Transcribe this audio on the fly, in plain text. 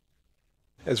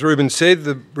As Reuben said,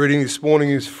 the reading this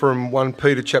morning is from 1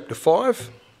 Peter chapter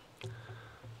 5,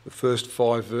 the first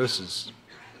 5 verses.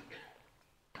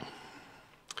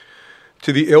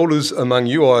 To the elders among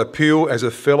you I appeal as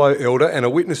a fellow elder and a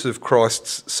witness of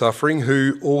Christ's suffering,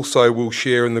 who also will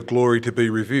share in the glory to be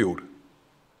revealed.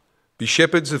 Be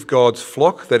shepherds of God's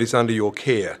flock that is under your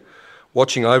care,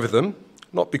 watching over them,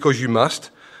 not because you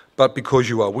must, but because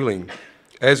you are willing,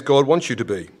 as God wants you to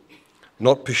be,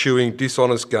 not pursuing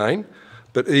dishonest gain,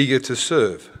 but eager to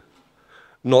serve,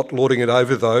 not lording it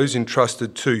over those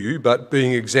entrusted to you, but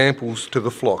being examples to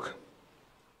the flock.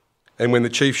 And when the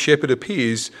chief shepherd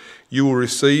appears, you will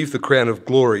receive the crown of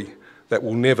glory that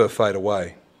will never fade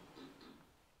away.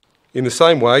 In the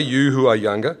same way, you who are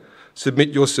younger,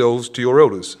 submit yourselves to your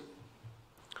elders.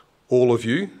 All of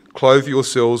you, clothe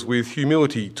yourselves with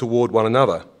humility toward one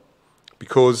another,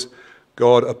 because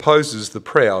God opposes the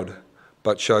proud,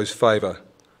 but shows favour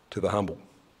to the humble.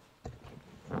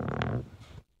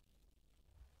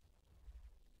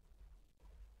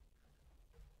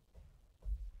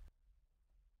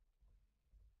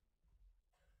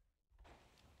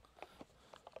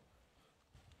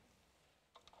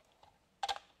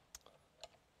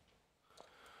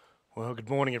 Well, good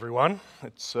morning, everyone.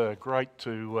 It's great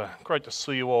to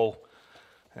see you all,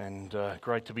 and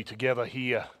great to be together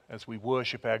here as we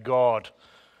worship our God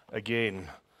again.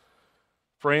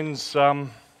 Friends, a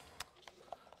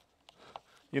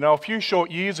few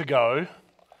short years ago,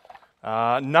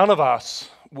 none of us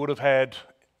would have had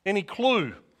any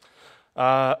clue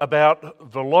about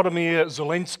Volodymyr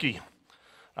Zelensky.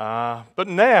 But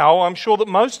now I'm sure that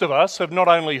most of us have not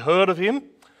only heard of him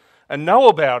and know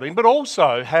about him, but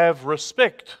also have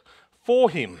respect for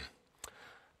him.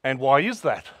 And why is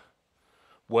that?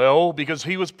 Well, because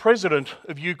he was president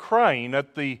of Ukraine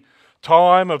at the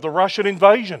time of the Russian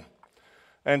invasion,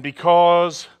 and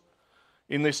because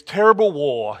in this terrible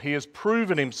war, he has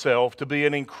proven himself to be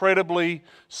an incredibly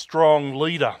strong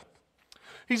leader.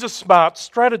 He's a smart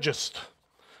strategist,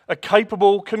 a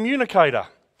capable communicator,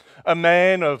 a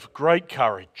man of great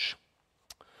courage.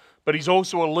 But he's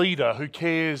also a leader who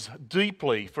cares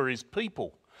deeply for his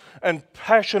people and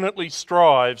passionately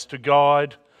strives to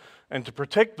guide and to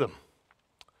protect them.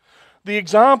 The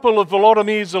example of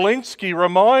Volodymyr Zelensky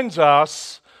reminds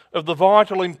us of the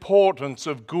vital importance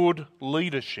of good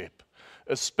leadership,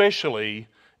 especially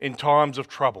in times of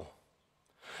trouble.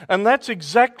 And that's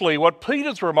exactly what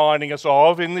Peter's reminding us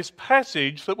of in this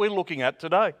passage that we're looking at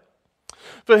today.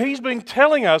 For he's been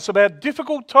telling us about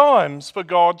difficult times for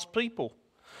God's people,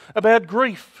 about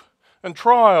grief and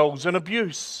trials and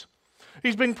abuse.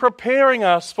 He's been preparing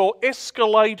us for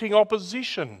escalating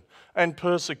opposition and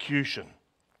persecution.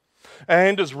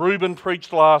 And as Reuben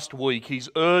preached last week, he's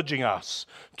urging us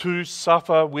to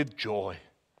suffer with joy.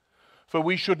 For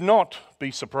we should not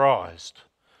be surprised.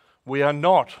 We are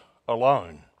not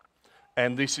alone,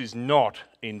 and this is not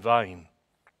in vain.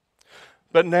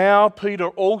 But now Peter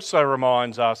also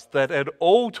reminds us that at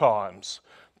all times,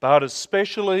 but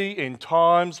especially in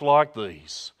times like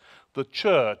these, the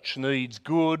church needs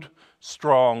good,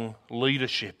 strong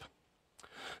leadership.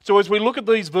 So as we look at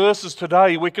these verses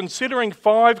today, we're considering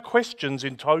 5 questions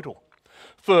in total.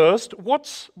 First,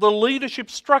 what's the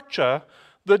leadership structure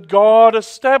that God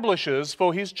establishes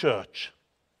for his church?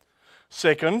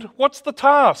 Second, what's the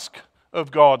task of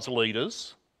God's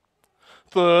leaders?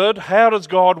 Third, how does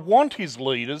God want his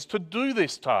leaders to do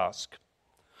this task?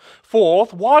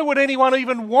 Fourth, why would anyone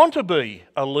even want to be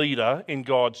a leader in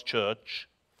God's church?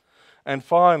 And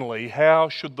finally, how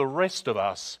should the rest of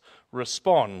us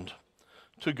respond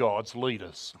to God's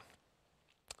leaders?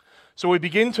 So we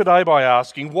begin today by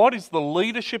asking, what is the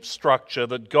leadership structure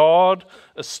that God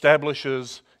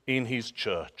establishes in his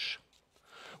church?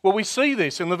 Well, we see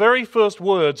this in the very first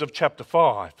words of chapter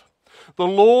 5. The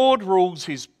Lord rules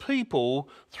his people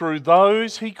through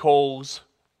those he calls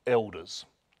elders.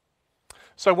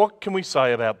 So what can we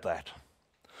say about that?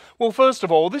 Well, first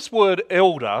of all, this word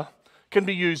elder can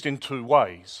be used in 2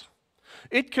 ways.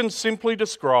 It can simply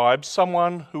describe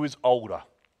someone who is older.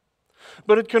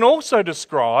 But it can also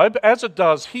describe, as it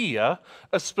does here,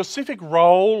 a specific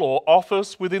role or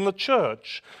office within the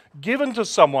church given to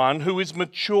someone who is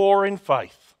mature in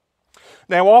faith.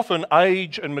 Now, often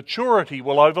age and maturity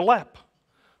will overlap,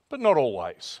 but not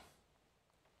always.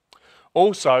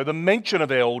 Also, the mention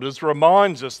of elders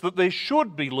reminds us that there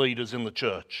should be leaders in the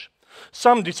church.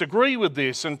 Some disagree with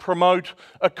this and promote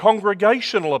a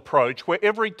congregational approach where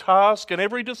every task and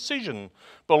every decision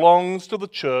belongs to the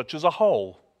church as a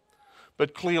whole.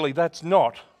 But clearly that's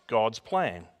not God's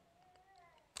plan.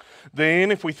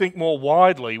 Then, if we think more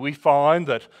widely, we find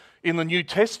that In the New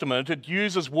Testament, it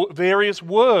uses various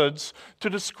words to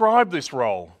describe this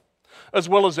role. As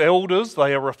well as elders,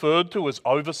 they are referred to as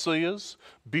overseers,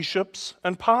 bishops,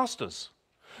 and pastors.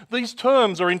 These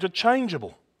terms are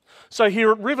interchangeable. So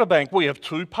here at Riverbank, we have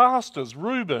two pastors,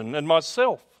 Reuben and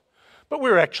myself, but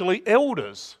we're actually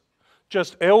elders,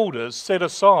 just elders set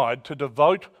aside to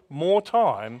devote more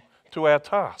time to our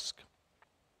task.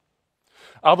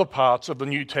 Other parts of the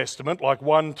New Testament, like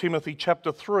 1 Timothy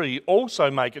chapter 3,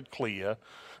 also make it clear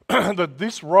that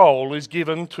this role is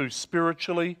given to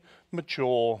spiritually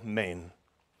mature men.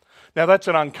 Now that's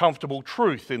an uncomfortable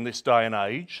truth in this day and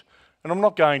age, and I'm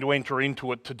not going to enter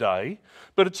into it today,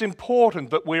 but it's important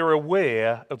that we're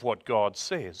aware of what God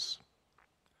says.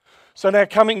 So now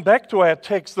coming back to our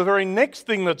text, the very next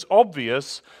thing that's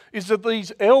obvious is that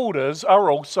these elders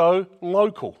are also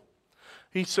local.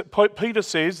 Peter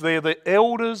says they're the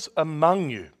elders among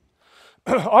you.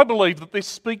 I believe that this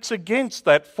speaks against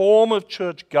that form of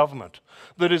church government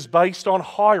that is based on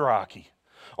hierarchy,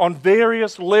 on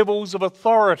various levels of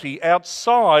authority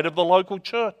outside of the local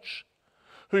church,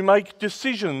 who make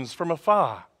decisions from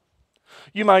afar.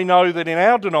 You may know that in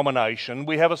our denomination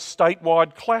we have a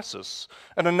statewide classis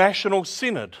and a national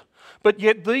synod, but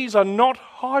yet these are not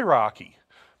hierarchy,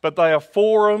 but they are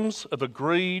forums of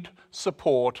agreed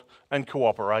support and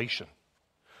cooperation.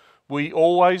 We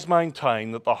always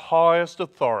maintain that the highest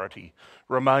authority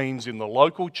remains in the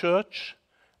local church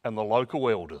and the local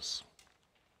elders.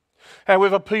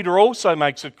 However, Peter also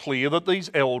makes it clear that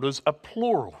these elders are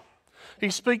plural. He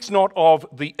speaks not of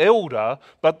the elder,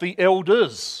 but the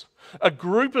elders, a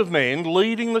group of men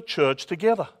leading the church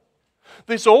together.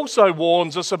 This also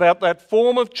warns us about that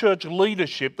form of church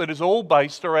leadership that is all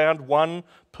based around one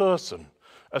person,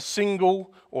 a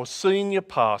single or senior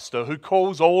pastor who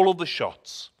calls all of the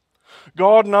shots.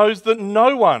 God knows that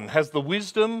no one has the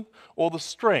wisdom or the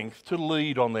strength to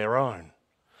lead on their own,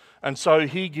 and so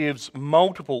he gives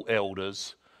multiple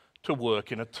elders to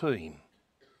work in a team.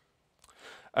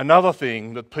 Another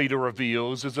thing that Peter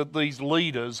reveals is that these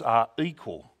leaders are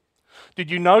equal.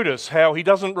 Did you notice how he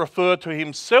doesn't refer to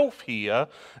himself here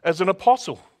as an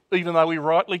apostle, even though he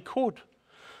rightly could?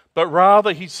 But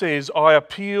rather he says, I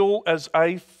appeal as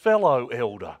a fellow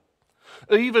elder.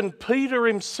 Even Peter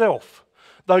himself,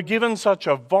 though given such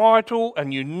a vital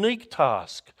and unique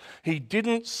task, he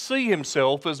didn't see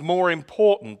himself as more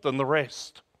important than the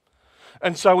rest.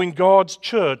 And so in God's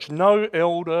church, no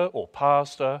elder or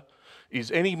pastor has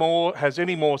any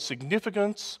more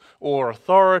significance or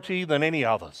authority than any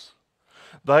others.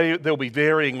 There'll be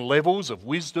varying levels of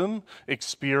wisdom,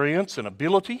 experience and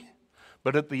ability,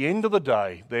 but at the end of the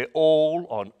day, they're all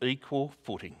on equal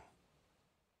footing.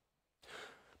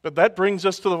 But that brings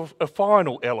us to a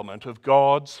final element of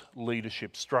God's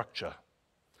leadership structure.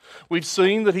 We've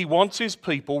seen that he wants his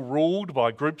people ruled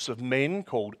by groups of men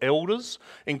called elders,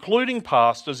 including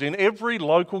pastors in every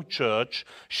local church,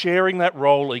 sharing that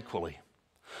role equally.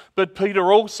 But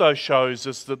Peter also shows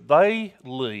us that they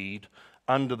lead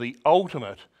under the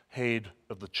ultimate head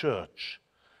of the church,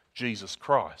 Jesus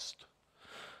Christ.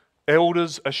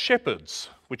 Elders are shepherds,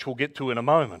 which we'll get to in a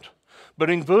moment. But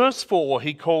in verse 4,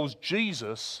 he calls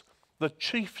Jesus the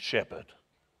chief shepherd.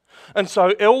 And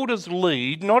so elders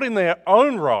lead not in their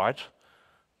own right,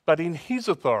 but in his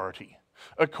authority,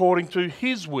 according to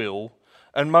his will,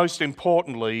 and most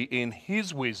importantly, in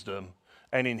his wisdom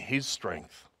and in his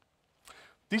strength.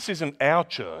 This isn't our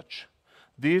church.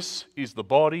 This is the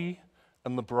body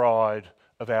and the bride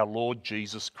of our Lord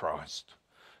Jesus Christ.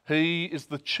 He is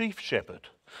the chief shepherd.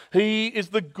 He is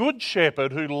the good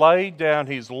shepherd who laid down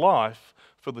his life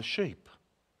for the sheep.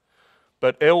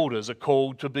 But elders are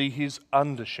called to be his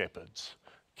under-shepherds,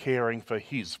 caring for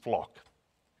his flock.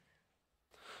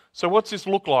 So what's this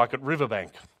look like at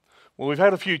Riverbank? Well, we've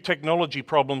had a few technology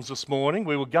problems this morning.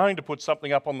 We were going to put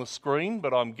something up on the screen,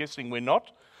 but I'm guessing we're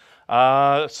not.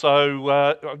 So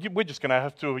we're just going to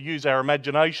have to use our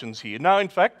imaginations here. No, in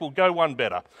fact, we'll go one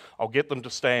better. I'll get them to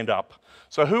stand up.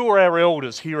 So who are our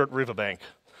elders here at Riverbank?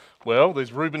 Well,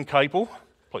 there's Reuben Capel.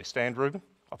 Please stand, Reuben.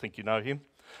 I think you know him.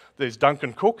 There's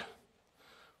Duncan Cook.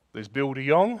 There's Bill de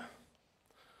Jong.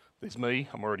 There's me.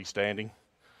 I'm already standing.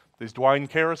 There's Dwayne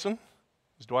Kerrison.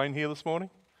 Is Dwayne here this morning?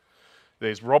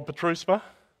 There's Rob Petruspa.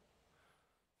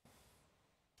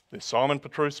 There's Simon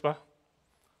Petruspa.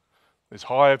 There's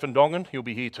Hyo van Dongen. He'll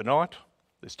be here tonight.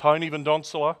 There's Tony van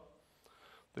Donsela.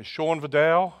 There's Sean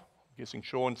Vidal. I'm guessing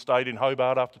Sean stayed in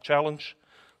Hobart after challenge.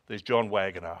 There's John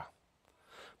Wagoner.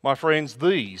 My friends,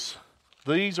 these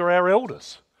are our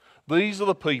elders. These are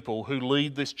the people who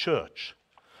lead this church.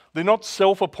 They're not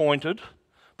self-appointed,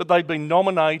 but they've been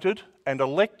nominated and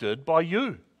elected by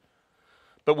you.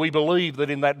 But we believe that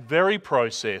in that very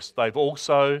process, they've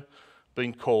also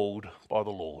been called by the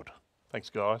Lord. Thanks,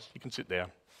 guys. You can sit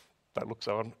down. Don't look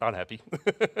so unhappy.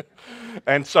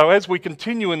 And so as we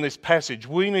continue in this passage,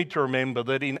 we need to remember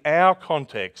that in our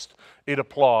context, it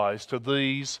applies to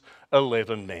these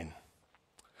 11 men.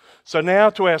 So now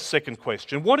to our second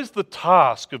question. What is the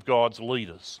task of God's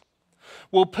leaders?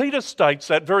 Well, Peter states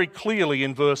that very clearly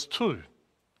in verse 2.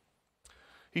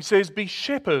 He says, "Be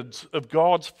shepherds of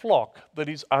God's flock that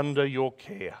is under your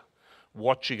care,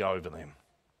 watching over them."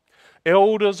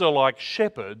 Elders are like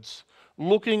shepherds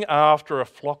looking after a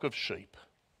flock of sheep,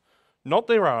 not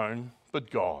their own, but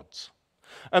God's.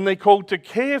 And they're called to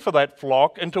care for that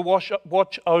flock and to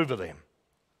watch over them.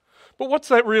 But what's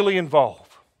that really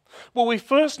involve? Well, we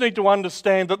first need to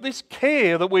understand that this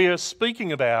care that we are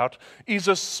speaking about is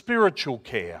a spiritual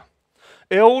care.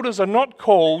 Elders are not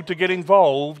called to get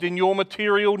involved in your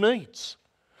material needs.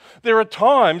 There are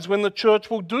times when the church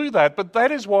will do that, but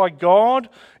that is why God,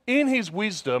 in his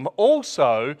wisdom,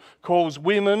 also calls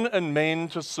women and men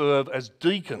to serve as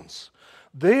deacons.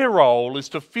 Their role is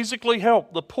to physically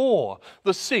help the poor,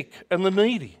 the sick, and the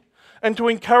needy, and to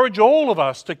encourage all of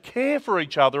us to care for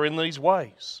each other in these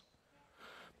ways.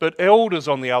 But elders,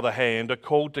 on the other hand, are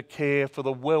called to care for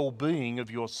the well-being of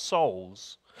your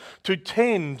souls, to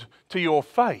tend to your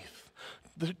faith,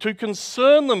 to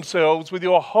concern themselves with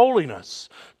your holiness,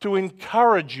 to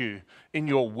encourage you in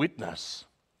your witness.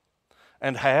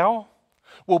 And how?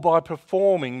 Well, by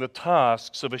performing the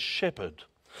tasks of a shepherd.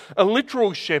 A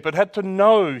literal shepherd had to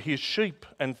know his sheep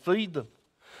and feed them,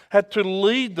 had to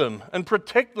lead them and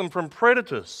protect them from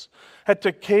predators, had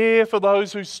to care for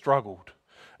those who struggled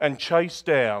and chase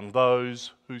down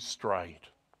those who strayed.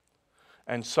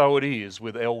 And so it is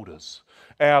with elders.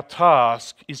 Our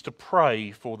task is to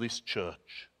pray for this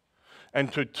church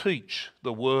and to teach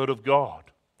the Word of God.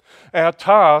 Our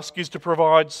task is to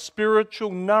provide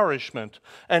spiritual nourishment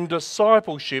and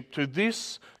discipleship to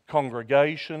this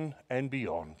congregation and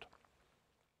beyond.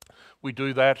 We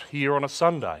do that here on a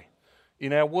Sunday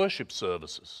in our worship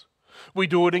services. We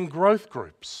do it in growth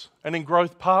groups and in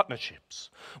growth partnerships.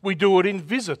 We do it in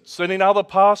visits and in other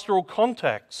pastoral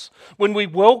contacts, when we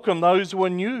welcome those who are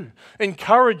new,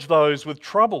 encourage those with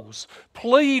troubles,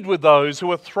 plead with those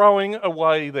who are throwing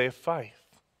away their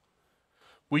faith.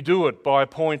 We do it by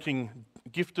appointing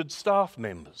gifted staff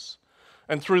members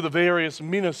and through the various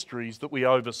ministries that we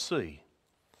oversee.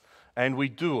 And we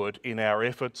do it in our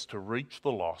efforts to reach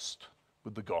the lost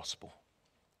with the gospel.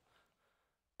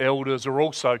 Elders are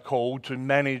also called to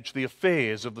manage the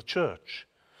affairs of the church,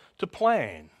 to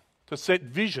plan, to set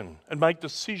vision and make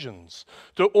decisions,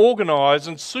 to organise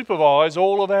and supervise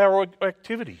all of our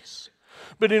activities.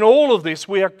 But in all of this,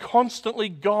 we are constantly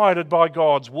guided by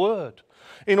God's word.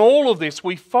 In all of this,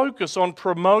 we focus on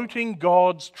promoting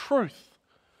God's truth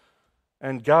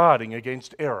and guarding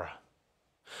against error.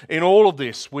 In all of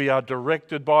this, we are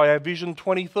directed by our Vision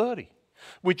 2030,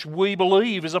 which we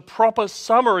believe is a proper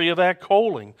summary of our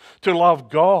calling to love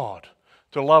God,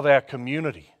 to love our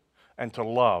community, and to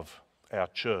love our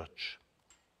church.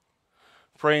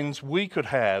 Friends, we could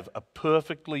have a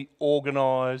perfectly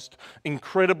organised,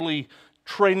 incredibly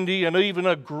trendy, and even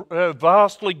a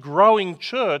vastly growing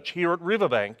church here at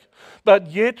Riverbank,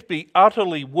 but yet be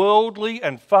utterly worldly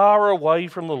and far away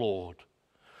from the Lord.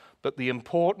 But the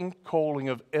important calling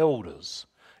of elders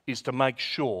is to make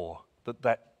sure that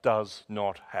that does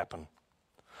not happen.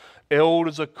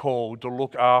 Elders are called to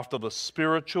look after the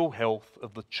spiritual health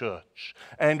of the church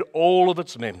and all of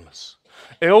its members.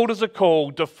 Elders are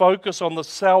called to focus on the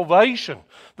salvation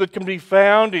that can be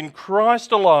found in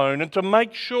Christ alone and to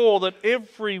make sure that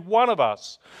every one of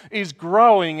us is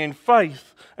growing in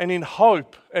faith and in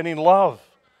hope and in love,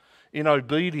 in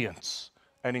obedience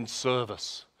and in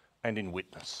service and in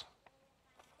witness.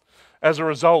 As a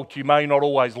result, you may not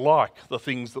always like the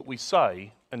things that we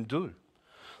say and do,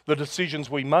 the decisions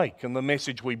we make and the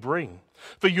message we bring.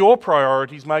 For your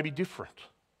priorities may be different.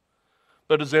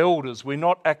 But as elders, we're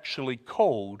not actually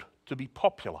called to be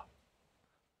popular,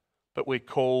 but we're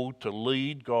called to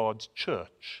lead God's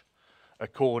church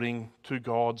according to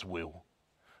God's will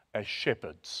as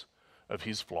shepherds of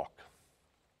his flock.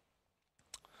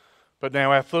 But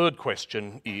now our third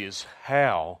question is,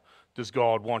 how does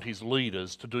God want his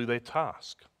leaders to do their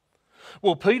task?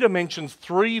 Well, Peter mentions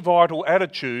three vital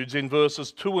attitudes in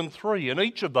verses 2 and 3, and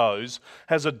each of those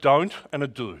has a don't and a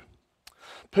do.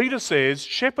 Peter says,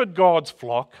 shepherd God's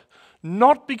flock,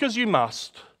 not because you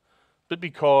must, but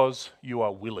because you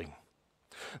are willing.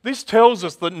 This tells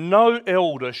us that no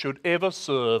elder should ever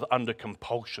serve under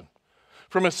compulsion,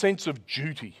 from a sense of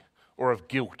duty or of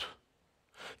guilt.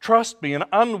 Trust me, an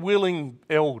unwilling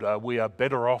elder we are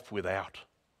better off without.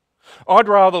 I'd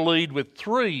rather lead with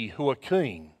 3 who are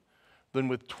keen than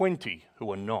with 20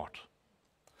 who are not.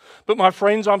 But my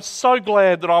friends, I'm so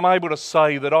glad that I'm able to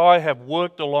say that I have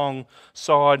worked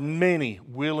alongside many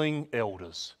willing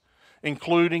elders,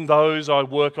 including those I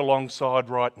work alongside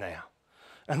right now.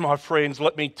 And my friends,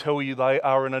 let me tell you, they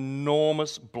are an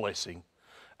enormous blessing,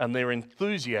 and their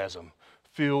enthusiasm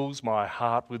fills my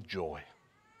heart with joy.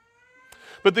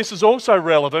 But this is also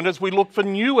relevant as we look for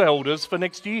new elders for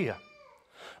next year.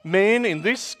 Men in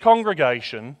this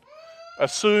congregation are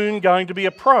soon going to be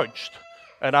approached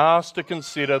and asked to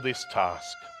consider this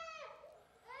task.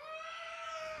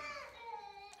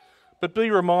 But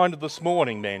be reminded this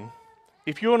morning, men,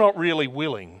 if you're not really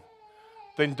willing,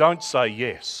 then don't say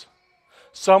yes.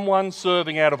 Someone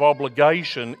serving out of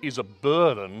obligation is a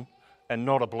burden and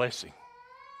not a blessing.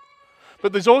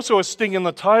 But there's also a sting in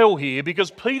the tail here,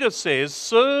 because Peter says,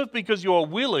 serve because you are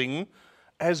willing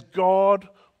as God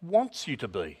wants you to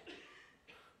be.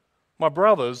 My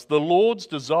brothers, the Lord's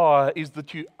desire is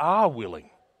that you are willing.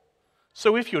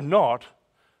 So if you're not,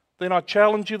 then I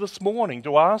challenge you this morning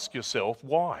to ask yourself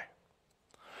why.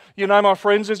 You know, my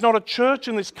friends, there's not a church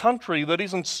in this country that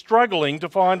isn't struggling to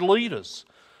find leaders.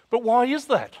 But why is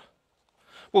that?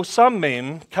 Well, some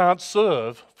men can't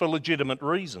serve for legitimate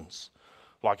reasons,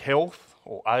 like health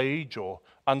or age or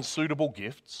unsuitable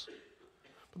gifts.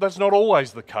 But that's not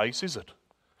always the case, is it?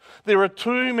 There are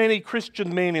too many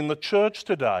Christian men in the church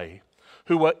today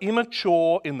who are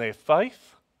immature in their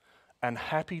faith and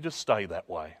happy to stay that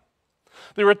way.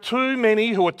 There are too many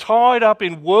who are tied up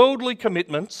in worldly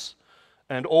commitments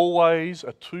and always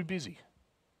are too busy.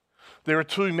 There are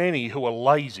too many who are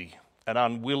lazy and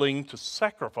unwilling to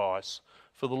sacrifice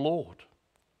for the Lord.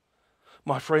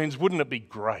 My friends, wouldn't it be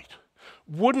great?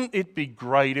 Wouldn't it be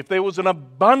great if there was an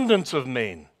abundance of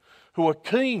men who are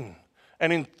keen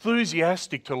and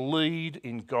enthusiastic to lead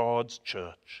in God's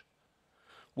church?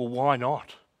 Well, why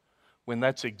not, when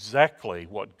that's exactly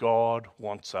what God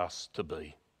wants us to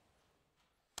be?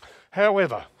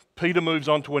 However, Peter moves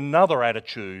on to another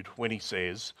attitude when he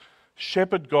says,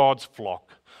 shepherd God's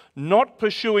flock, not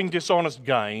pursuing dishonest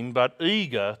gain, but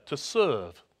eager to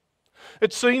serve.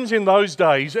 It seems in those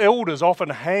days, elders often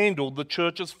handled the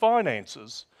church's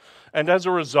finances and as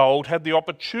a result had the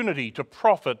opportunity to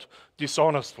profit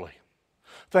dishonestly.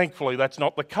 Thankfully, that's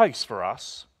not the case for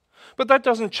us. But that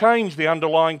doesn't change the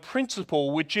underlying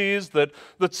principle, which is that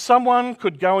someone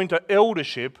could go into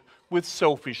eldership with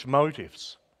selfish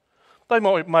motives. They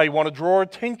may want to draw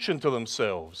attention to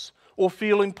themselves or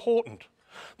feel important.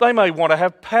 They may want to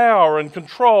have power and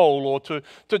control or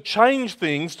to change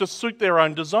things to suit their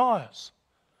own desires.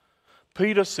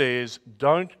 Peter says,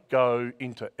 don't go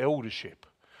into eldership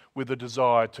with a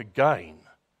desire to gain,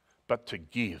 but to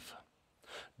give.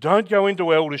 Don't go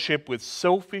into eldership with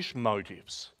selfish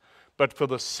motives, but for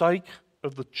the sake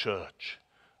of the church,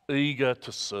 eager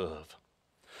to serve.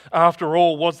 After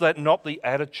all, was that not the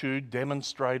attitude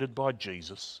demonstrated by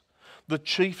Jesus, the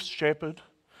chief shepherd,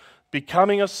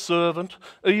 becoming a servant,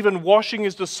 even washing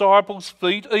his disciples'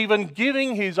 feet, even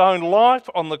giving his own life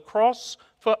on the cross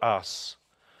for us?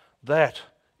 That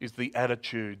is the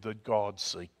attitude that God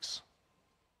seeks.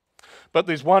 But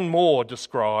there's one more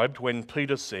described when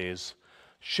Peter says,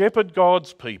 shepherd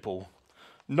God's people,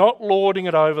 not lording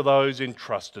it over those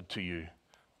entrusted to you,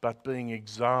 but being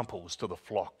examples to the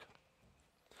flock.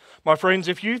 My friends,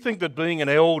 if you think that being an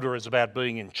elder is about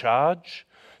being in charge,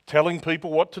 telling people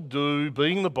what to do,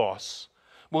 being the boss,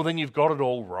 well then you've got it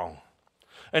all wrong.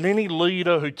 And any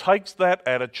leader who takes that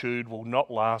attitude will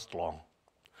not last long.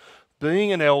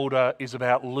 Being an elder is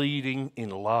about leading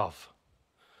in love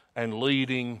and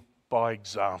leading by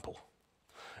example.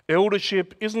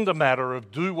 Eldership isn't a matter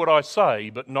of do what I say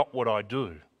but not what I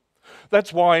do.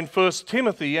 That's why in 1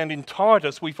 Timothy and in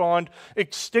Titus we find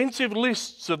extensive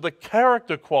lists of the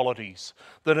character qualities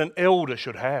that an elder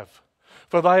should have.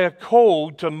 For they are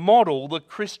called to model the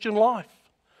Christian life,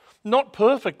 not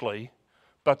perfectly,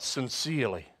 but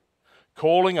sincerely,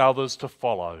 calling others to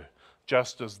follow,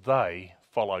 just as they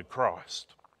follow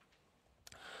Christ.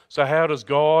 So how does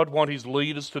God want his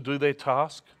leaders to do their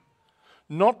task?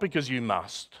 Not because you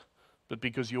must, but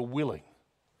because you're willing.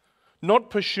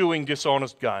 Not pursuing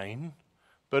dishonest gain,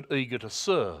 but eager to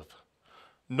serve.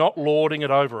 Not lording it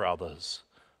over others,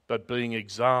 but being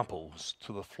examples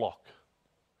to the flock.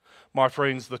 My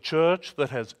friends, the church that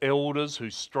has elders who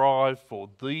strive for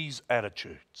these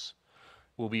attitudes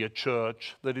will be a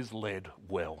church that is led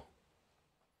well.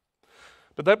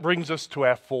 But that brings us to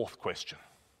our fourth question.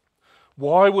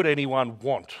 Why would anyone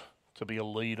want to be a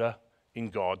leader in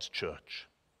God's church?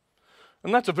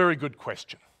 And that's a very good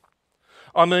question.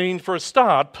 I mean, for a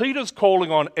start, Peter's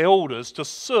calling on elders to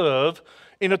serve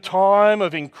in a time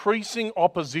of increasing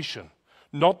opposition,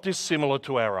 not dissimilar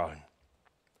to our own.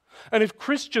 And if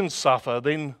Christians suffer,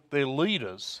 then their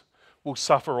leaders will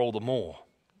suffer all the more.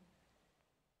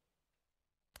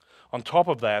 On top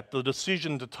of that, the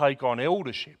decision to take on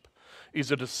eldership is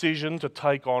a decision to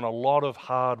take on a lot of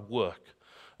hard work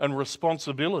and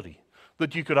responsibility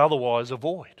that you could otherwise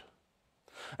avoid.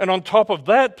 And on top of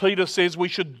that, Peter says we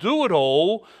should do it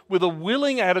all with a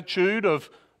willing attitude of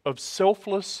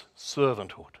selfless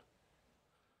servanthood.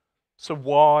 So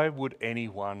why would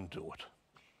anyone do it?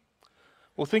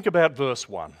 Well, think about verse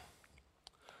 1.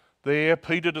 There,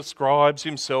 Peter describes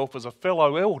himself as a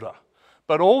fellow elder,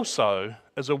 but also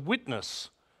as a witness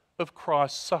of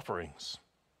Christ's sufferings.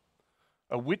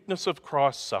 A witness of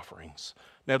Christ's sufferings.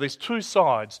 Now, there's two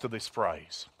sides to this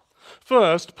phrase.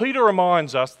 First, Peter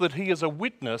reminds us that he is a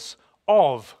witness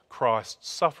of Christ's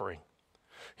suffering.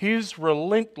 His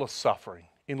relentless suffering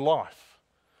in life,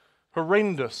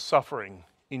 horrendous suffering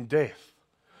in death,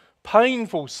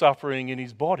 painful suffering in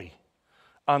his body,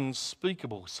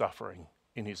 unspeakable suffering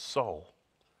in his soul.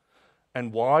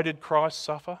 And why did Christ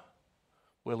suffer?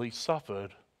 Well, he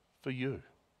suffered for you,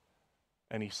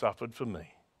 and he suffered for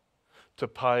me, to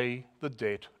pay the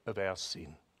debt of our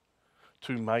sin,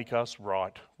 to make us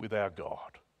right with our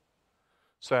God.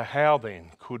 So how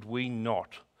then could we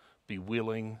not be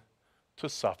willing to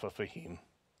suffer for him,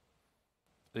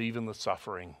 even the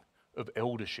suffering of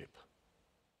eldership?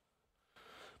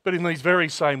 But in these very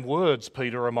same words,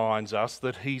 Peter reminds us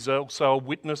that he's also a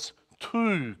witness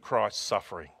to Christ's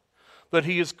suffering, that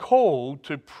he is called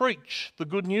to preach the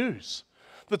good news,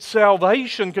 that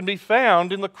salvation can be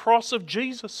found in the cross of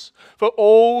Jesus for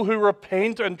all who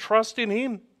repent and trust in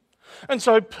him. And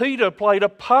so Peter played a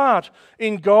part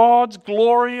in God's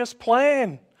glorious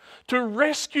plan to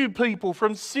rescue people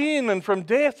from sin and from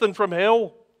death and from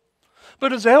hell.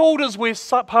 But as elders, we're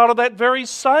part of that very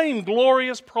same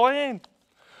glorious plan.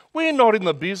 We're not in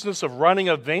the business of running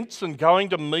events and going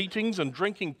to meetings and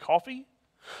drinking coffee.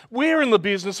 We're in the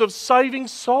business of saving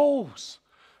souls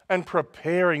and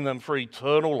preparing them for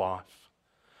eternal life.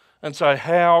 And so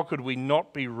how could we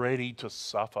not be ready to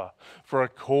suffer for a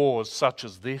cause such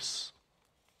as this?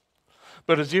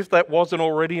 But as if that wasn't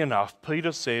already enough,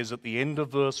 Peter says at the end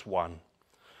of verse 1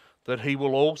 that he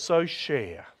will also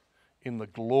share in the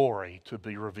glory to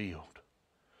be revealed.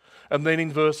 And then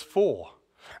in verse 4,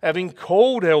 having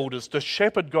called elders to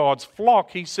shepherd God's flock,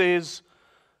 he says,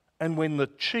 and when the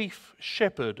chief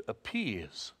shepherd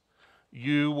appears,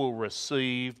 you will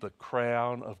receive the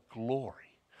crown of glory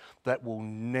that will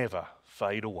never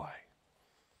fade away.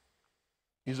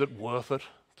 Is it worth it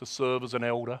to serve as an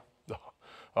elder?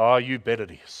 Oh, you bet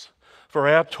it is. For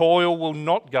our toil will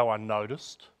not go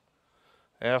unnoticed.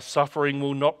 Our suffering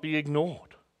will not be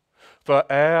ignored. For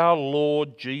our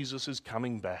Lord Jesus is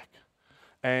coming back,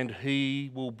 and he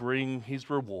will bring his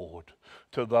reward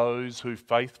to those who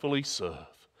faithfully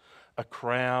serve, a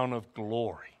crown of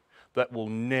glory that will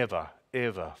never,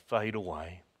 ever fade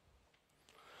away.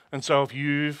 And so if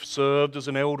you've served as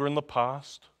an elder in the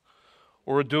past,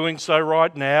 or are doing so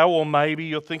right now, or maybe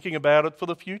you're thinking about it for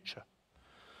the future,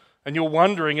 and you're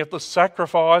wondering if the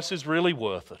sacrifice is really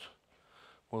worth it,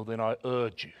 well then I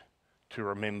urge you to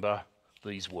remember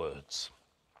these words.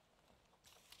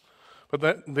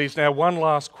 But there's now one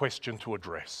last question to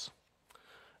address.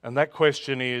 And that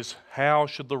question is, how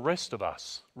should the rest of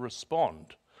us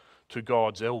respond to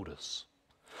God's elders?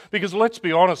 Because let's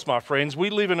be honest, my friends, we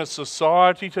live in a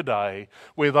society today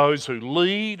where those who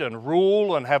lead and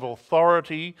rule and have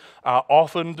authority are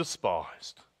often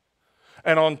despised.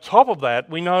 And on top of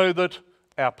that, we know that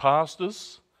our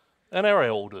pastors and our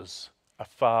elders are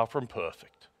far from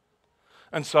perfect.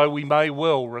 And so we may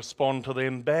well respond to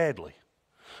them badly.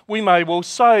 We may well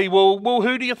say, well,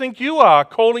 who do you think you are,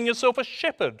 calling yourself a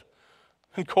shepherd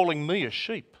and calling me a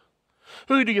sheep?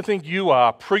 Who do you think you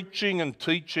are, preaching and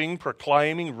teaching,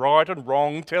 proclaiming right and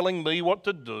wrong, telling me what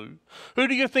to do? Who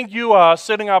do you think you are,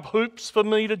 setting up hoops for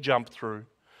me to jump through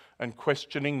and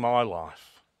questioning my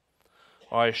life?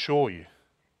 I assure you,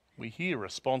 we hear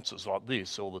responses like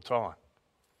this all the time.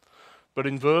 But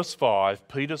in verse 5,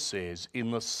 Peter says,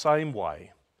 in the same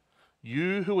way,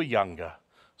 you who are younger,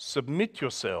 submit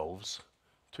yourselves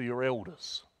to your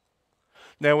elders.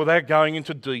 Now, without going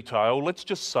into detail, let's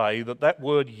just say that that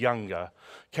word younger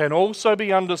can also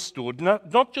be understood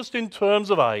not just in terms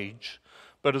of age,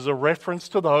 but as a reference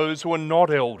to those who are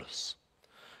not elders.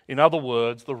 In other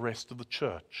words, the rest of the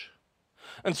church.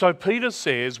 And so Peter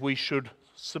says we should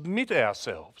submit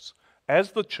ourselves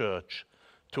as the church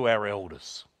to our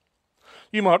elders.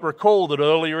 You might recall that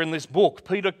earlier in this book,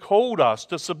 Peter called us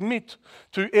to submit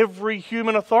to every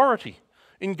human authority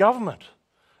in government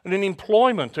and in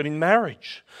employment and in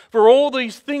marriage. For all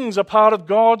these things are part of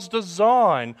God's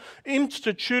design,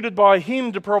 instituted by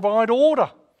Him to provide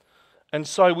order. And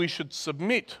so we should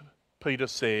submit, Peter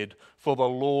said, for the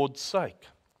Lord's sake.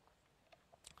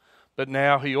 But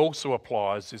now he also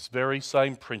applies this very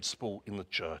same principle in the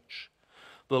church.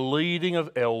 The leading of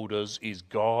elders is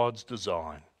God's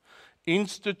design,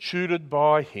 instituted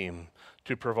by Him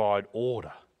to provide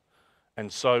order.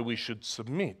 And so we should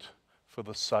submit for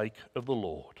the sake of the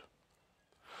Lord.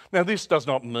 Now, this does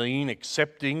not mean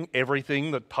accepting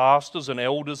everything that pastors and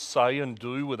elders say and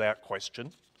do without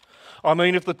question. I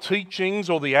mean, if the teachings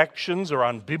or the actions are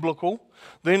unbiblical,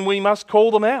 then we must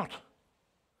call them out.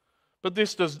 But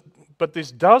this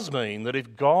does mean that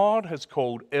if God has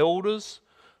called elders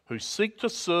who seek to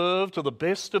serve to the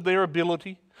best of their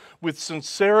ability, with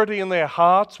sincerity in their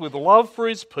hearts, with love for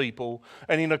His people,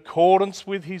 and in accordance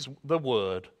with the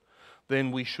word,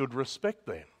 then we should respect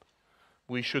them.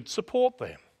 We should support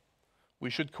them. We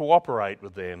should cooperate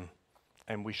with them,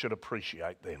 and we should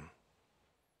appreciate them.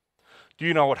 Do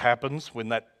you know what happens when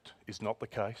that is not the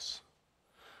case?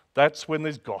 That's when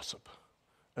there's gossip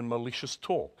and malicious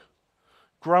talk,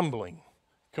 grumbling,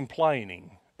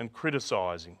 complaining and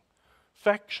criticising,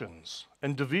 factions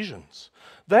and divisions.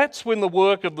 That's when the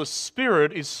work of the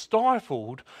Spirit is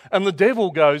stifled and the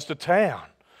devil goes to town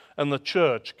and the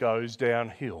church goes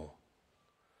downhill.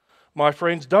 My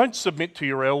friends, don't submit to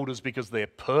your elders because they're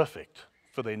perfect,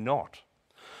 for they're not.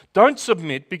 Don't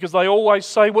submit because they always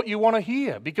say what you want to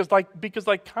hear, because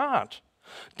they can't.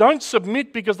 Don't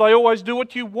submit because they always do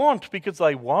what you want, because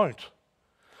they won't.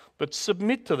 But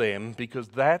submit to them because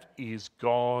that is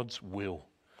God's will,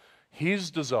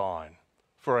 His design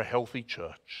for a healthy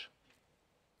church.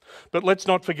 But let's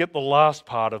not forget the last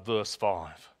part of verse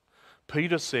 5.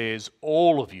 Peter says,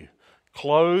 all of you,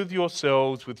 clothe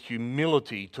yourselves with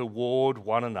humility toward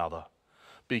one another,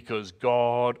 because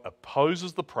God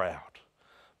opposes the proud,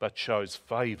 but shows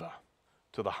favour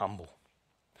to the humble.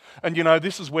 And you know,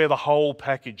 this is where the whole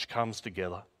package comes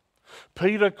together.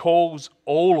 Peter calls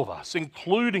all of us,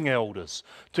 including elders,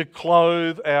 to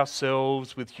clothe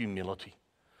ourselves with humility.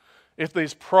 If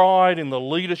there's pride in the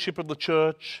leadership of the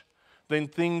church, then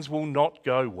things will not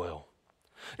go well.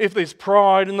 If there's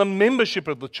pride in the membership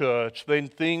of the church, then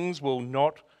things will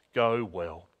not go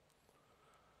well.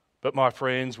 But my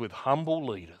friends, with humble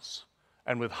leaders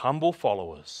and with humble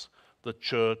followers, the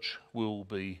church will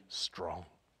be strong.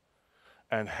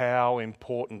 And how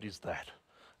important is that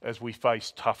as we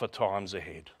face tougher times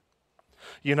ahead?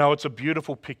 You know, it's a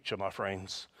beautiful picture, my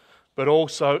friends, but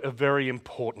also a very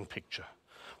important picture.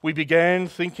 We began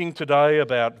thinking today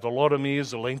about Volodymyr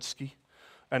Zelensky,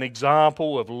 an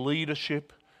example of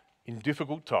leadership in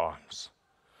difficult times.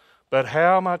 But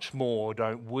how much more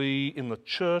don't we in the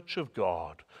Church of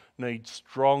God need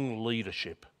strong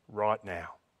leadership right now?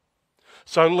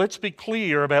 So let's be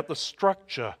clear about the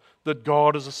structure that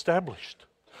God has established.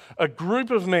 A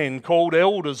group of men called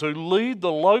elders who lead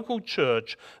the local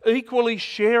church, equally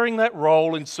sharing that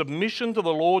role in submission to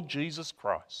the Lord Jesus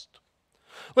Christ.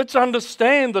 Let's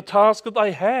understand the task that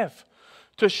they have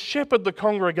to shepherd the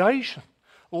congregation,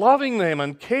 loving them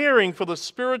and caring for the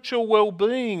spiritual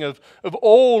well-being of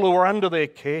all who are under their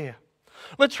care.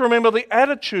 Let's remember the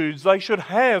attitudes they should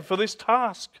have for this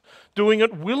task, doing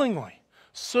it willingly,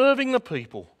 serving the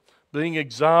people, being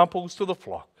examples to the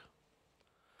flock.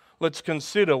 Let's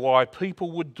consider why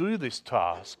people would do this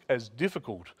task, as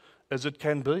difficult as it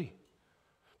can be.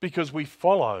 Because we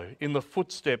follow in the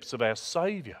footsteps of our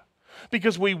Saviour.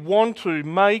 Because we want to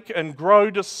make and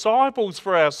grow disciples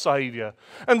for our Saviour.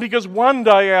 And because one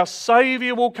day our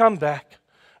Saviour will come back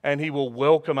and He will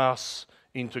welcome us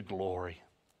into glory.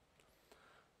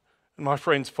 And my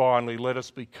friends, finally, let us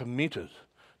be committed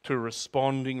to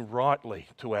responding rightly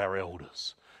to our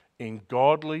elders in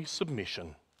godly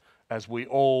submission as we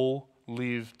all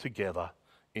live together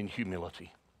in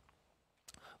humility.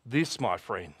 This, my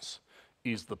friends,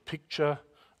 is the picture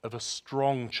of a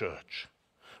strong church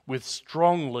with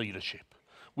strong leadership,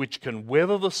 which can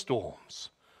weather the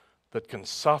storms, that can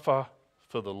suffer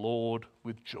for the Lord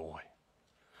with joy.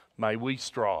 May we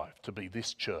strive to be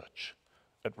this church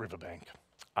at Riverbank.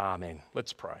 Amen.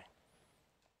 Let's pray.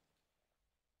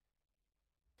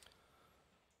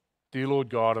 Dear Lord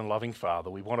God and loving Father,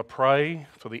 we want to pray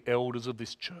for the elders of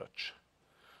this church.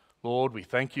 Lord, we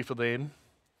thank you for them,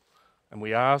 and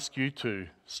we ask you to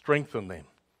strengthen them,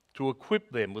 to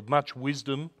equip them with much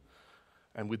wisdom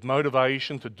and with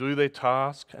motivation to do their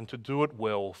task and to do it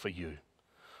well for you.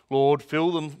 Lord,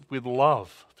 fill them with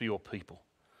love for your people.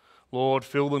 Lord,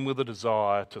 fill them with a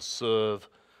desire to serve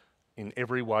in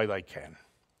every way they can.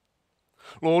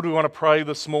 Lord, we want to pray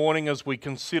this morning as we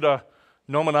consider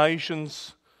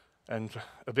nominations and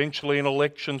eventually an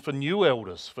election for new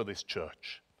elders for this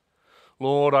church.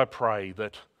 Lord, I pray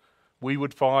that we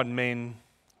would find men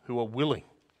who are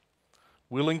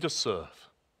willing to serve,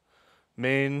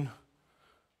 men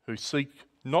who seek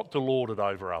not to lord it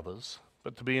over others,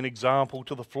 but to be an example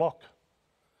to the flock.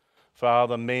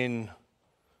 Father, men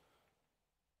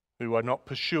who are not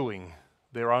pursuing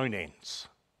their own ends,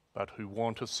 but who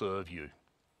want to serve you.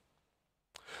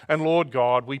 And Lord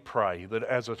God, we pray that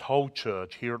as a whole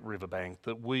church here at Riverbank,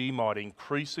 that we might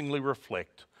increasingly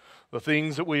reflect the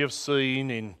things that we have seen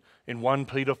in 1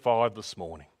 Peter 5 this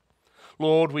morning.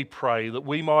 Lord, we pray that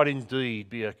we might indeed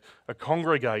be a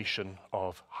congregation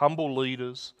of humble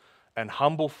leaders and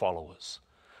humble followers.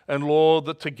 And Lord,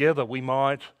 that together we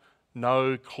might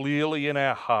know clearly in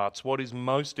our hearts what is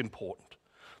most important,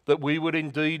 that we would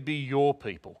indeed be your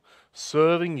people,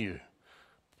 serving you,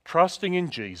 trusting in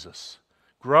Jesus,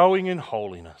 growing in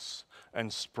holiness,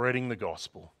 and spreading the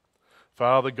gospel.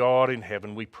 Father God in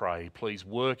heaven, we pray, please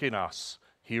work in us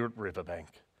here at Riverbank.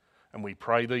 And we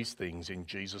pray these things in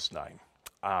Jesus' name.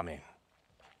 Amen.